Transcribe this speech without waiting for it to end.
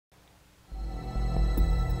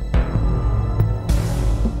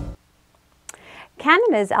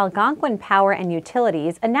Canada's Algonquin Power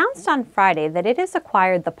Utilities announced on Friday that it has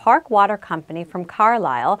acquired the Park Water Company from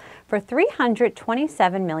Carlyle for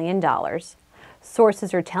 $327 million.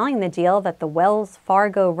 Sources are telling the deal that the Wells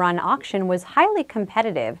Fargo-run auction was highly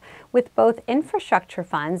competitive, with both infrastructure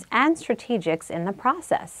funds and strategics in the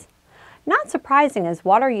process. Not surprising, as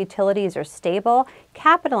water utilities are stable,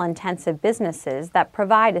 capital-intensive businesses that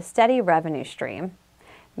provide a steady revenue stream,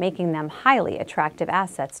 making them highly attractive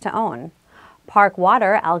assets to own. Park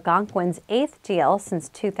Water, Algonquin's 8th deal since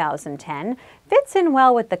 2010, fits in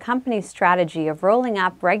well with the company's strategy of rolling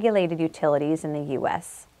up regulated utilities in the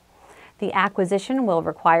U.S. The acquisition will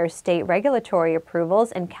require state regulatory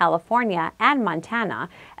approvals in California and Montana,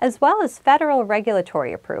 as well as federal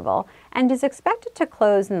regulatory approval, and is expected to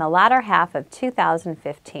close in the latter half of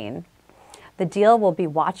 2015. The deal will be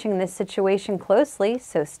watching this situation closely,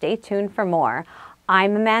 so stay tuned for more.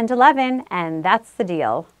 I'm Amanda Levin, and that's the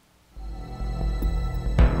deal.